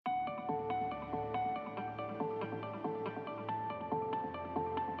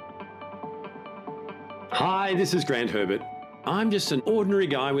Hi, this is Grant Herbert. I'm just an ordinary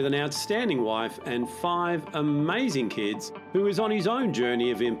guy with an outstanding wife and 5 amazing kids who is on his own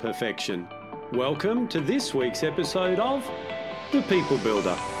journey of imperfection. Welcome to this week's episode of The People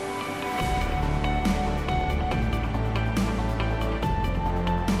Builder.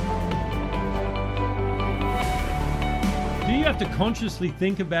 Do you have to consciously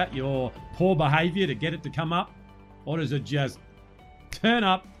think about your poor behaviour to get it to come up? Or does it just turn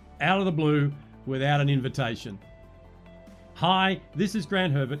up out of the blue without an invitation? Hi, this is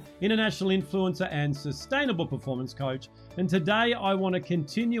Grant Herbert, international influencer and sustainable performance coach, and today I want to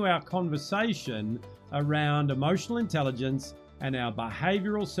continue our conversation around emotional intelligence and our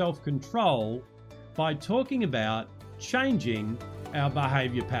behavioural self-control by talking about changing our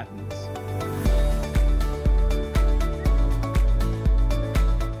behaviour patterns.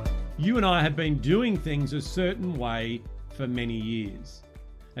 You and I have been doing things a certain way for many years.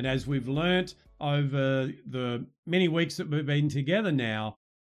 And as we've learnt over the many weeks that we've been together now,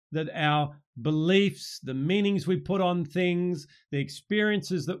 that our beliefs, the meanings we put on things, the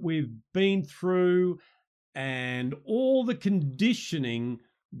experiences that we've been through, and all the conditioning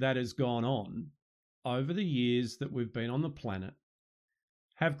that has gone on over the years that we've been on the planet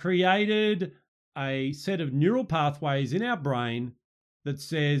have created a set of neural pathways in our brain that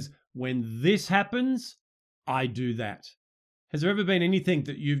says, when this happens, I do that. Has there ever been anything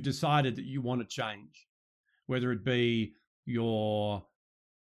that you've decided that you want to change? Whether it be your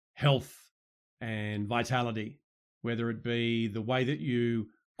health and vitality, whether it be the way that you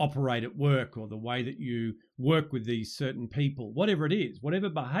operate at work or the way that you work with these certain people, whatever it is, whatever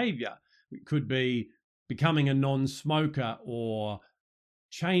behavior, it could be becoming a non-smoker or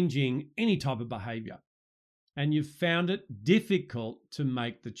changing any type of behavior, and you've found it difficult to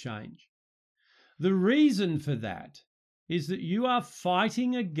make the change. The reason for that is that you are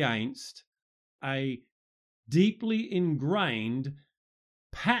fighting against a deeply ingrained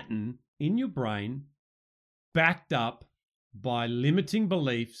pattern in your brain backed up by limiting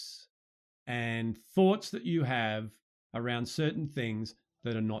beliefs and thoughts that you have around certain things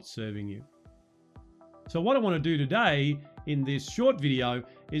that are not serving you. So what I want to do today in this short video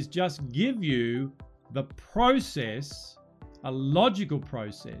is just give you the process, a logical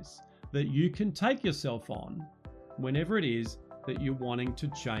process that you can take yourself on whenever it is that you're wanting to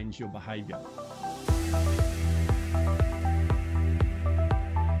change your behavior.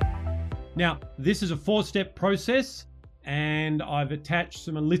 Now, this is a 4-step process, and I've attached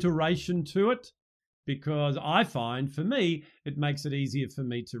some alliteration to it because I find, for me, it makes it easier for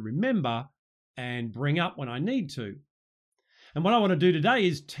me to remember and bring up when I need to. And what I want to do today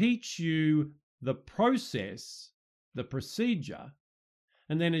is teach you the process, the procedure,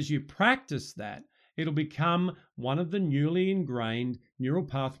 and then as you practice that, it'll become one of the newly ingrained neural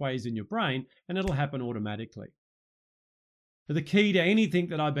pathways in your brain, and it'll happen automatically. The key to anything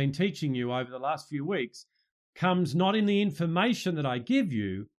that I've been teaching you over the last few weeks comes not in the information that I give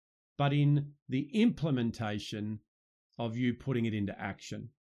you, but in the implementation of you putting it into action.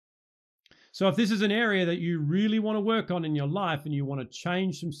 So if this is an area that you really want to work on in your life and you want to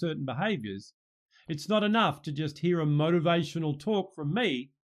change some certain behaviors, it's not enough to just hear a motivational talk from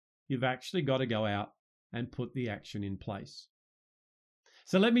me. You've actually got to go out and put the action in place.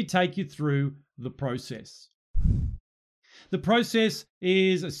 So let me take you through the process. The process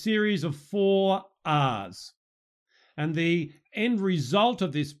is a series of 4 R's. And the end result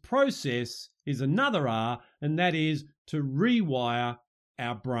of this process is another R, and that is to rewire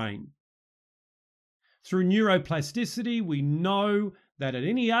our brain. Through neuroplasticity, we know that at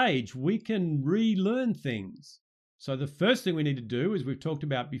any age we can relearn things. So the first thing we need to do, as we've talked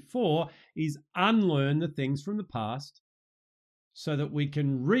about before, is unlearn the things from the past so that we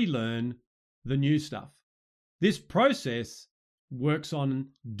can relearn the new stuff. This process works on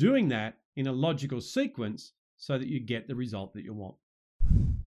doing that in a logical sequence so that you get the result that you want.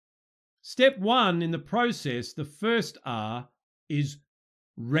 Step 1 in the process, the first R, is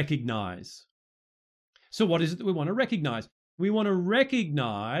recognize. So what is it that we want to recognize? We want to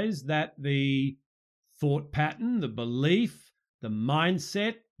recognize that the thought pattern, the belief, the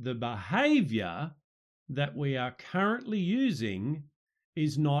mindset, the behavior that we are currently using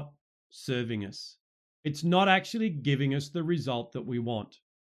is not serving us. It's not actually giving us the result that we want.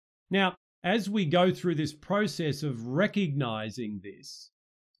 Now, as we go through this process of recognizing this,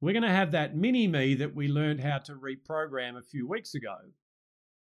 we're going to have that mini-me that we learned how to reprogram a few weeks ago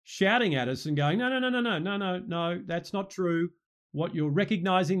shouting at us and going, no, that's not true. What you're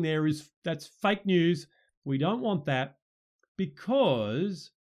recognizing there that's fake news. We don't want that,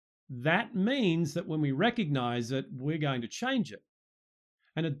 because that means that when we recognize it, we're going to change it.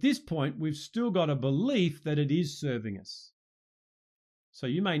 And at this point, we've still got a belief that it is serving us. So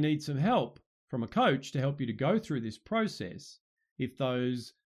you may need some help from a coach to help you to go through this process if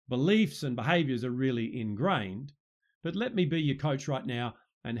those beliefs and behaviors are really ingrained. But let me be your coach right now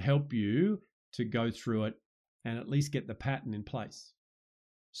and help you to go through it and at least get the pattern in place.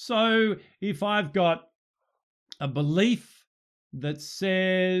 So if I've got a belief that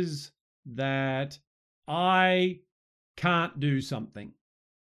says that I can't do something,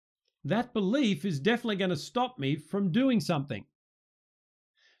 that belief is definitely going to stop me from doing something.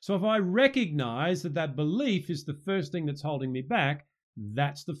 So if I recognize that that belief is the first thing that's holding me back,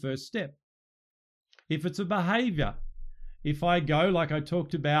 that's the first step. If it's a behavior, if I go like I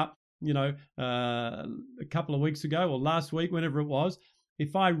talked about, a couple of weeks ago or last week, whenever it was,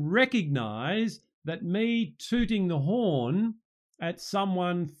 if I recognize that me tooting the horn at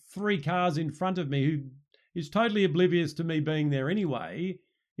someone 3 cars in front of me who is totally oblivious to me being there anyway,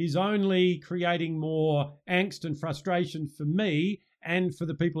 is only creating more angst and frustration for me and for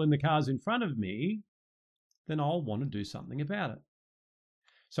the people in the cars in front of me, then I'll want to do something about it.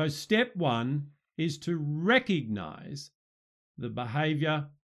 So step 1 is to recognize the behavior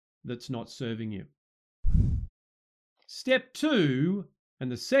that's not serving you. Step 2,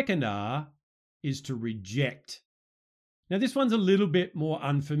 and the second R, is to reject. Now this one's a little bit more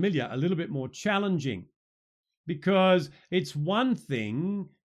unfamiliar, a little bit more challenging, because it's one thing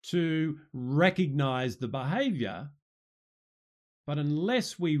to recognize the behavior, but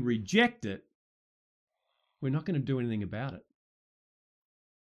unless we reject it, we're not going to do anything about it.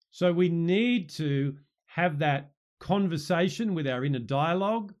 So we need to have that conversation with our inner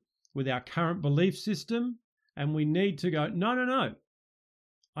dialogue, with our current belief system, and we need to go, no.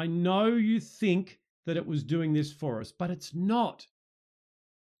 I know you think that it was doing this for us, but it's not.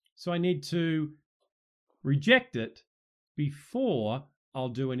 So I need to reject it before I'll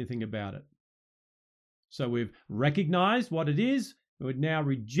do anything about it. So we've recognized what it is, and we've now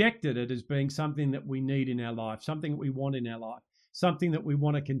rejected it as being something that we need in our life, something that we want in our life, something that we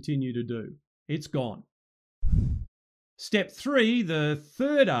want to continue to do. It's gone. Step 3, the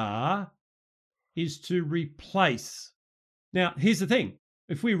third R, is to replace. Now, here's the thing.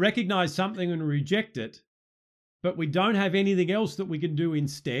 If we recognize something and reject it, but we don't have anything else that we can do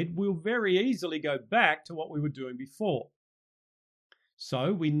instead, we'll very easily go back to what we were doing before.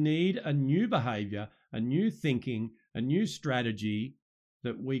 So we need a new behavior, a new thinking, a new strategy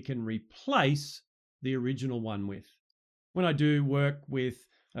that we can replace the original one with. When I do work with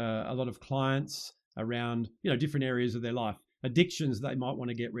a lot of clients around different areas of their life, addictions they might want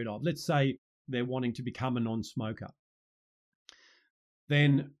to get rid of. Let's say they're wanting to become a non-smoker.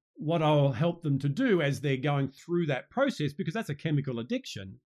 Then what I'll help them to do as they're going through that process, because that's a chemical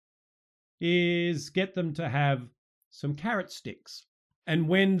addiction, is get them to have some carrot sticks. And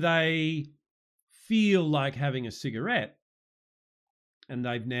when they feel like having a cigarette and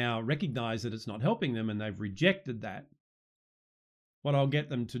they've now recognized that it's not helping them and they've rejected that, what I'll get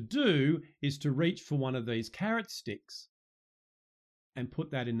them to do is to reach for one of these carrot sticks and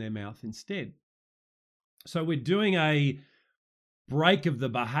put that in their mouth instead. So we're doing a break of the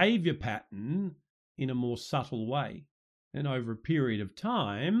behavior pattern in a more subtle way. And over a period of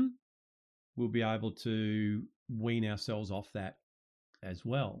time, we'll be able to wean ourselves off that as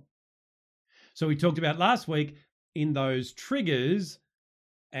well. So we talked about last week in those triggers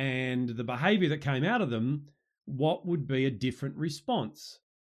and the behavior that came out of them, what would be a different response?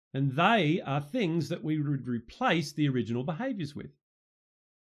 And they are things that we would replace the original behaviors with.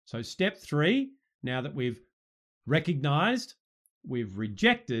 So step 3, now that we've recognized, we've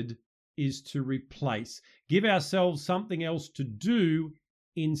rejected, is to replace. Give ourselves something else to do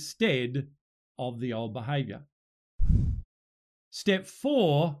instead of the old behavior. Step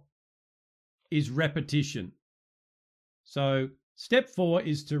 4 is repetition. So step 4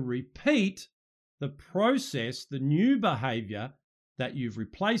 is to repeat the process, the new behavior that you've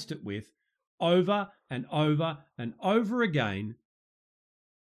replaced it with, over and over and over again,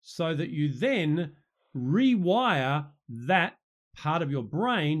 so that you then rewire that part of your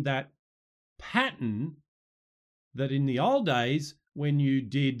brain, that pattern that in the old days, when you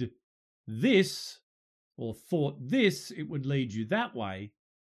did this or thought this, it would lead you that way.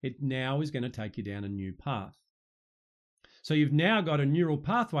 It now is going to take you down a new path. So you've now got a neural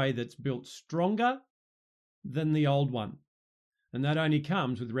pathway that's built stronger than the old one. And that only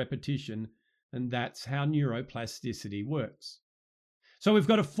comes with repetition, and that's how neuroplasticity works. So we've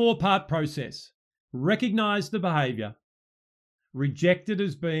got a 4-part process. Recognize the behavior, reject it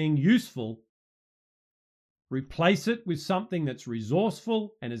as being useful, replace it with something that's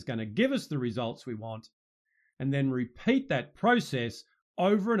resourceful and is going to give us the results we want, and then repeat that process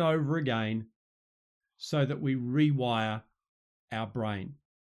over and over again so that we rewire our brain.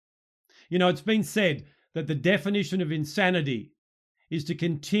 You know, it's been said that the definition of insanity is to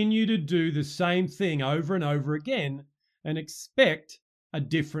continue to do the same thing over and over again and expect a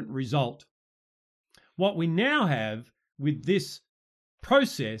different result. What we now have with this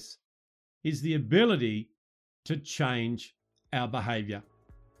process is the ability to change our behavior.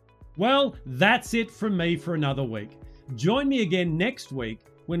 Well, that's it from me for another week. Join me again next week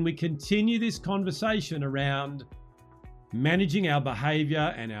when we continue this conversation around managing our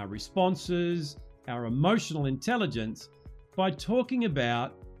behavior and our responses, our emotional intelligence, by talking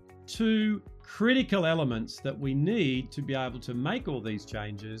about two critical elements that we need to be able to make all these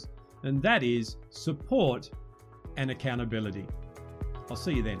changes, and that is support and accountability. I'll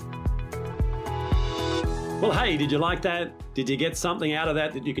see you then. Well, hey, did you like that? Did you get something out of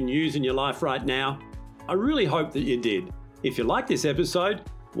that that you can use in your life right now? I really hope that you did. If you like this episode,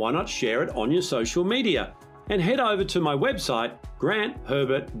 why not share it on your social media? And head over to my website,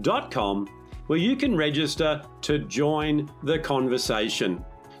 grantherbert.com, where you can register to join the conversation.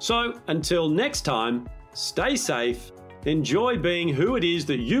 So until next time, stay safe, enjoy being who it is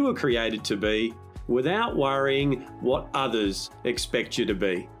that you were created to be without worrying what others expect you to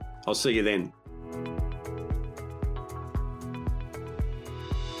be. I'll see you then.